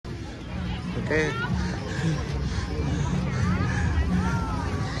Okay.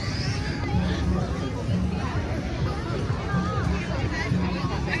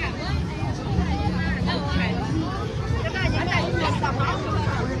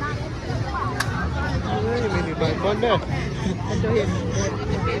 Mình vài con đây.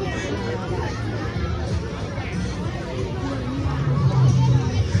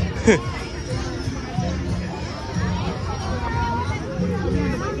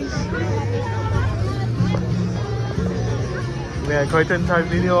 Nè, coi trên thay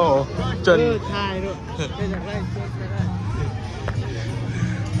video chân thay rồi.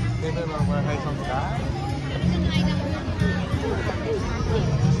 Đây là hay con cá.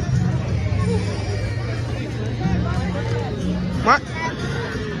 What?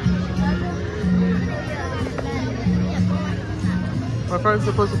 My friend's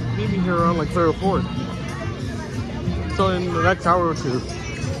supposed to meet me here around like 3 or 4. So in the next hour or two.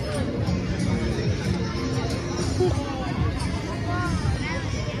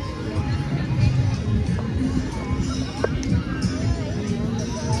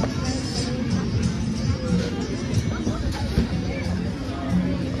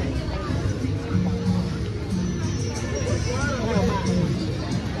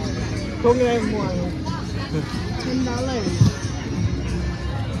 Không nghe mùa trên đó này.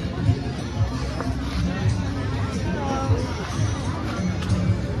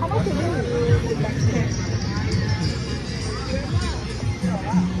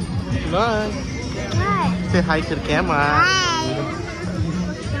 Hi. Say hi to the camera. Hi.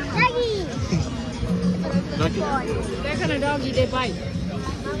 Doggy. Doggy. That kind of doggy they bite.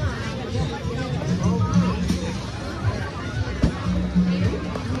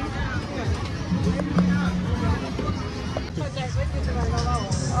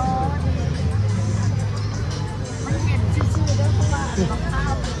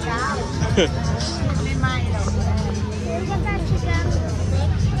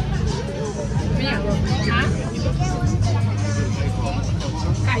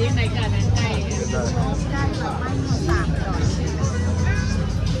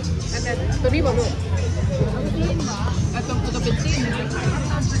 Tôi đi vào được. Tôi bên trên.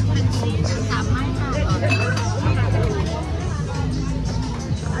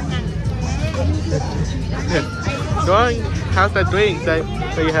 Doing, how's that drink that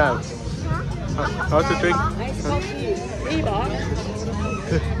you have? How's the drink? Đi bỏ.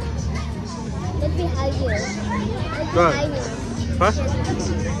 Let's behind you. Go on. What?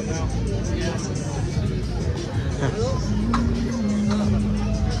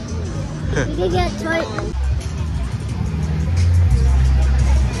 You can get toy.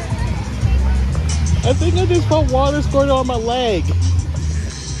 I think I just felt water squirted on my leg.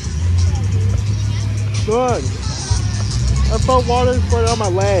 Good. I felt water squirted on my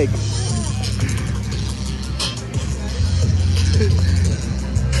leg.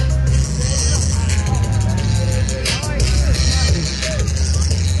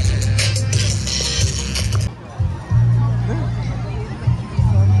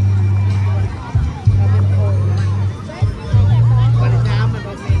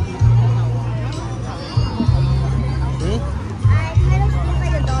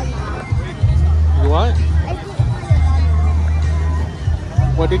 What?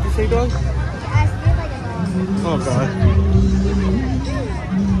 What did you say, dog? I sleep like a dog. Oh, God.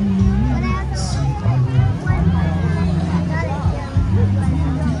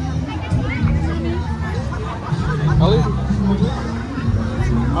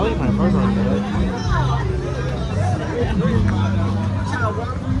 I'll leave my purse on there.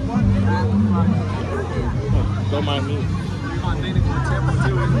 Oh, don't mind me.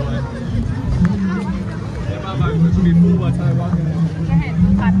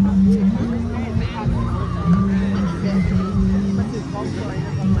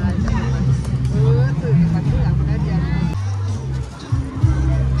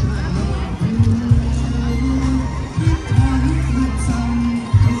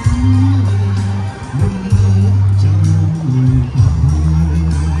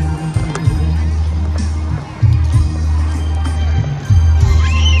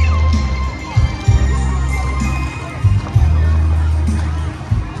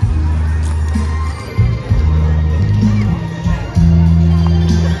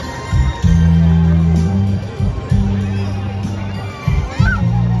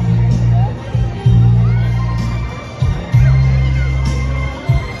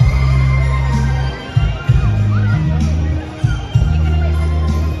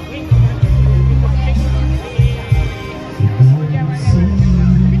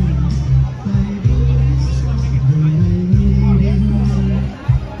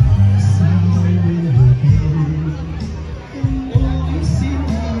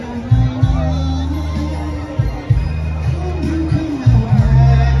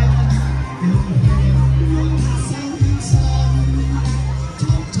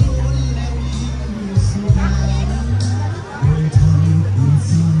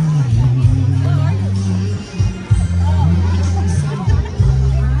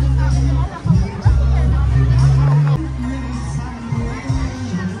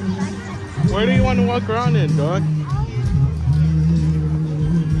 Where do you want to walk around in, dog?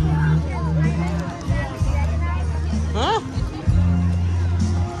 Huh?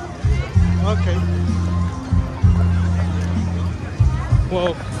 Okay.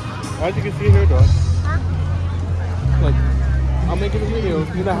 Well, as you can see here, dog. Like, I'm making a video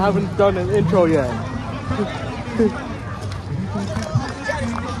and I haven't done an intro yet.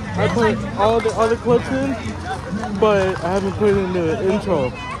 I put all the other clips in, but I haven't put in the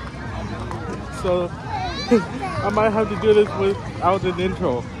intro. So I might have to do this without an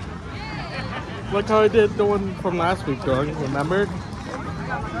intro. Like how I did the one from last week, dog. Remember?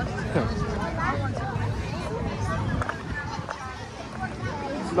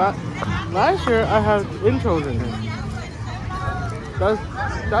 Last year I had intros in it.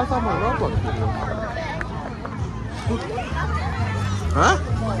 That's on my Roblox video. Huh?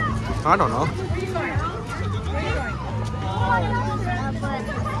 I don't know.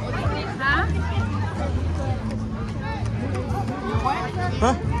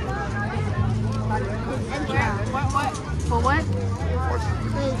 Huh? What? For what?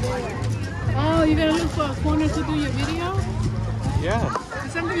 Oh, you're gonna look for a corner to do your video? Yeah.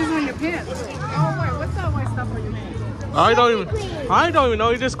 Something is on your pants. Oh wait, what's that white stuff on your pants? I don't even know.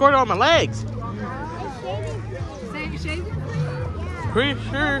 You just scored on my legs. Shaving? Pretty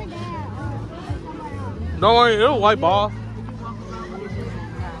sure. Don't worry, it'll wipe off.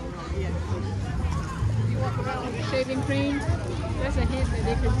 You walk around with shaving cream. That's a hint that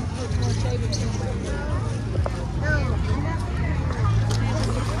they could put more shaving cream.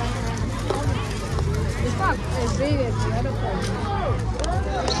 It's not as big as the other place.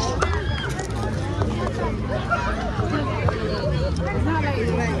 It's not like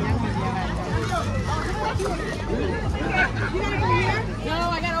it's right. No,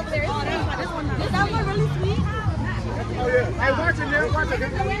 I got over there. This one. Is that one really sweet? Oh yeah. Hey, watch it there. Watch it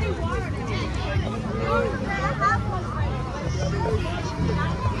there.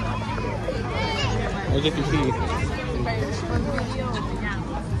 I get to see.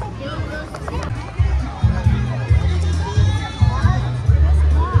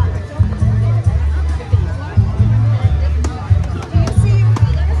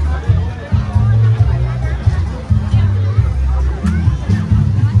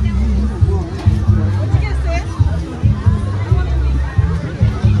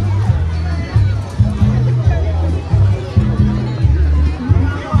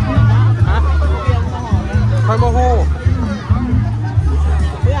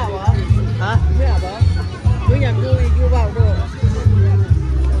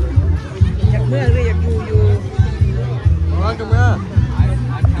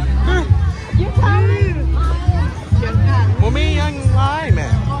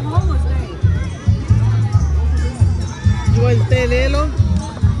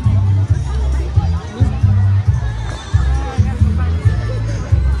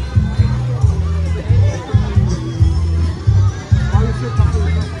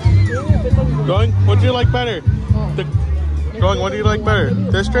 What do you like better? What do you like better?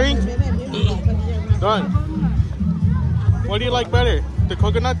 This drink? Done. What do you like better? The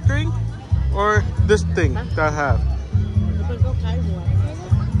coconut drink or this thing that I have?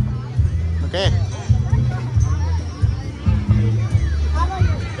 Okay.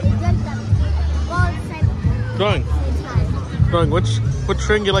 Going. Which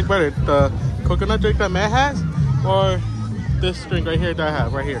drink you like better? The coconut drink that Matt has, or this drink right here that I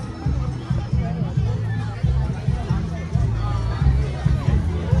have right here?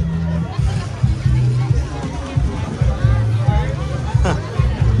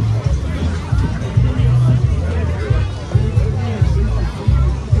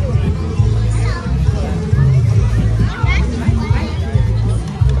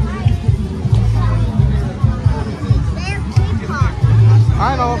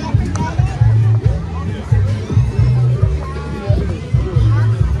 I know.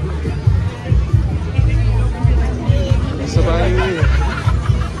 Somebody.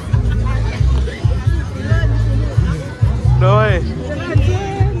 No way.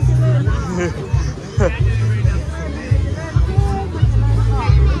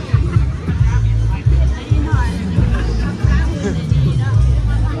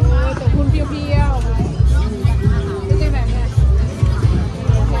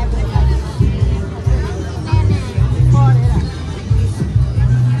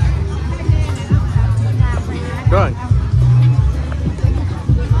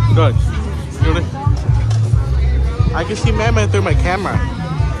 Good. I can see Mama through my camera.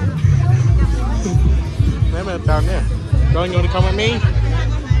 Mama down there. Don, you want to come with me?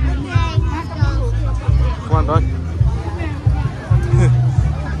 Come on, Don.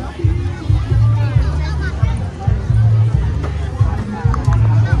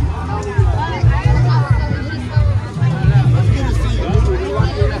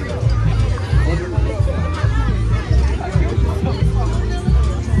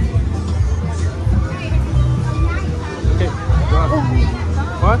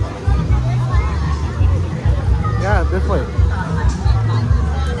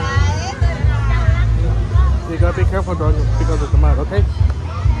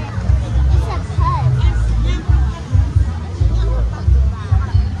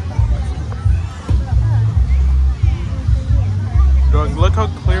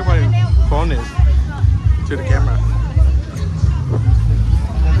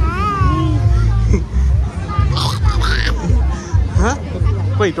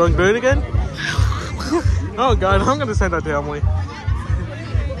 Wait, do I do it again? Oh God, I'm gonna send that to Emily.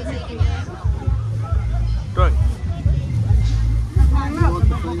 Done.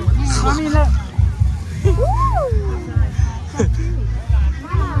 Mommy, look.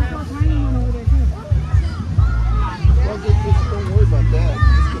 Don't worry about that.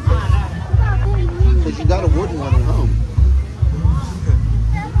 Because you got a wooden one at home.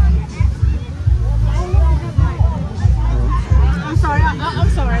 I'm sorry. I'm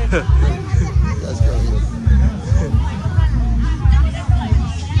sorry. That's great.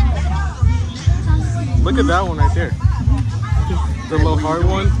 Look at that one right there. The little hard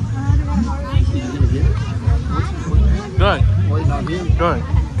one. Done. Waiting on him. Done.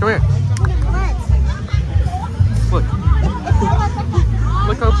 Come here. Look.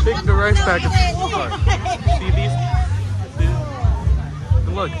 Look how big the rice packets are. See these?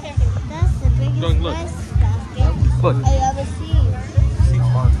 Look. That's the biggest Don't look. rice basket Look. I ever seen.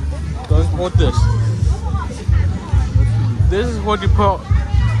 Don't hold this. This is what you put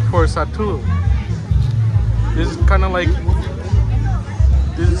for satulu. This is kind of like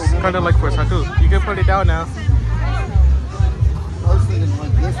for satulu. You can put it down now. I was thinking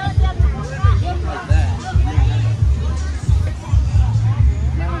like this. Like that.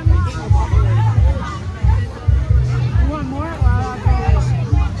 You want more?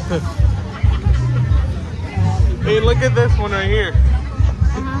 Hey, look at this one right here.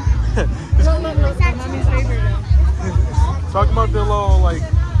 Mommy's favorite. Talk about the little like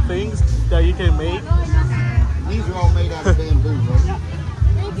things that you can make. These are all made out of bamboo, right?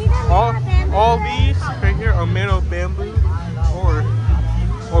 All these right here are made of bamboo or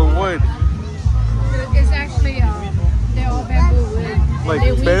wood. It's actually they're all bamboo wood. Like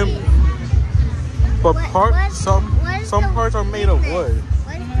They're bamboo. weaving. But some parts are made of wood.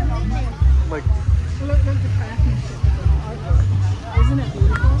 Like Look the craftsmanship. Isn't it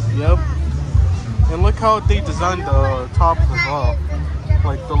beautiful? yep. And look how they designed the tops as well.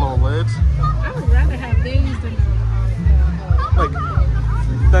 Like the little lids. I would rather have these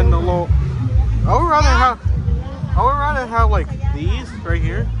Than the little I would rather have like these right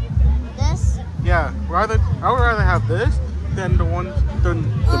here. This? Yeah, I would rather have this than the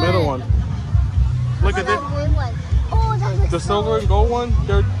middle one. Look at this. Oh, that's The silver and gold one,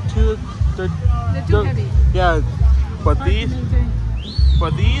 they're too heavy. Yeah, but these,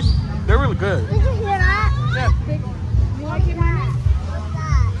 they're really good. Did you hear that? Yeah. You like it, Mommy?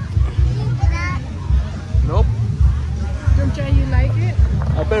 Nope. Don't you like it?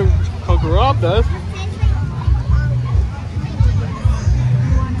 I bet Uncle Rob does.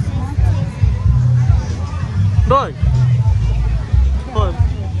 Look. Look.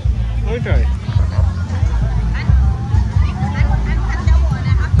 Let me try.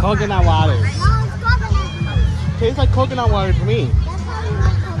 Coconut water. No, it's coconut. Tastes like coconut water to me. That's how we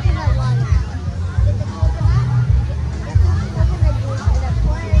make coconut water. Get the coconut. Coconut juice and the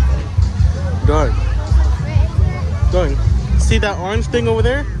pour it. Done. Done. See that orange thing over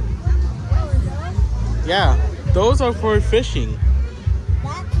there? Yeah. Those are for fishing.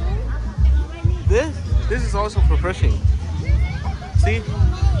 That too? This is also for fishing. See?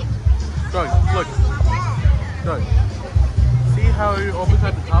 Doug, look. Doug. See how you opens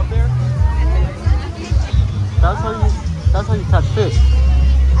at the top there? That's how you catch fish.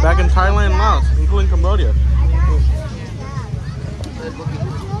 Back in Thailand and Laos, including Cambodia.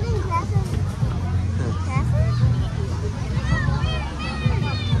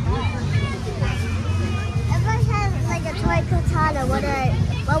 If I had like a toy katana,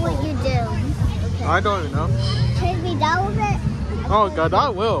 what would you do? I don't even know. Chase me down with it? Oh God, I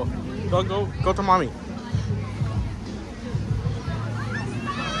will. Don't go to mommy.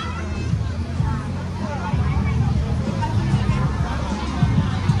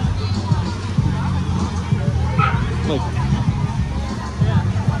 Look.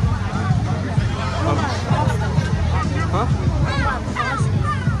 Huh?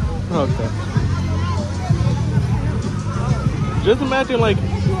 Okay. Just imagine like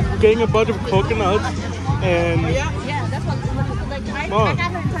getting a bunch of coconuts and Yeah, that's what like I Mom.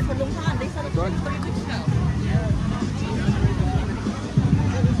 got her in touch with Long Khan. They said it 3 weeks ago.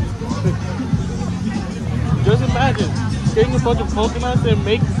 just imagine getting a bunch of coconuts and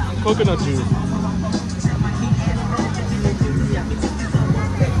make coconut juice.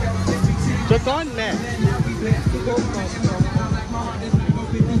 Just on that.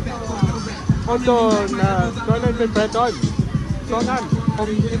 Hold on, go lên bên bè đôi. Con ăn, không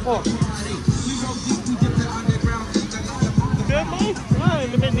đi phố. Chưa mấy, nó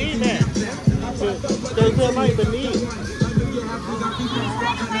bên ní nè. Chưa mấy bên ní.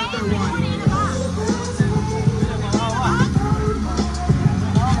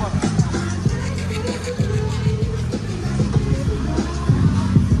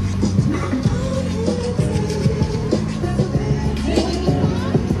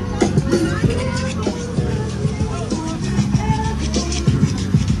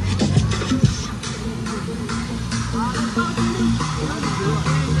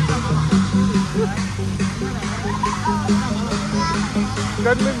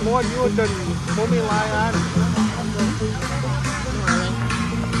 lên mua vô trình mua mì lai anh.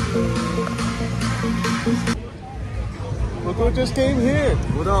 Look who just came here.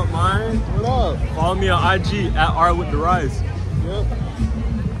 What up, man? What up? Follow me on IG at R with the Rise. Yep.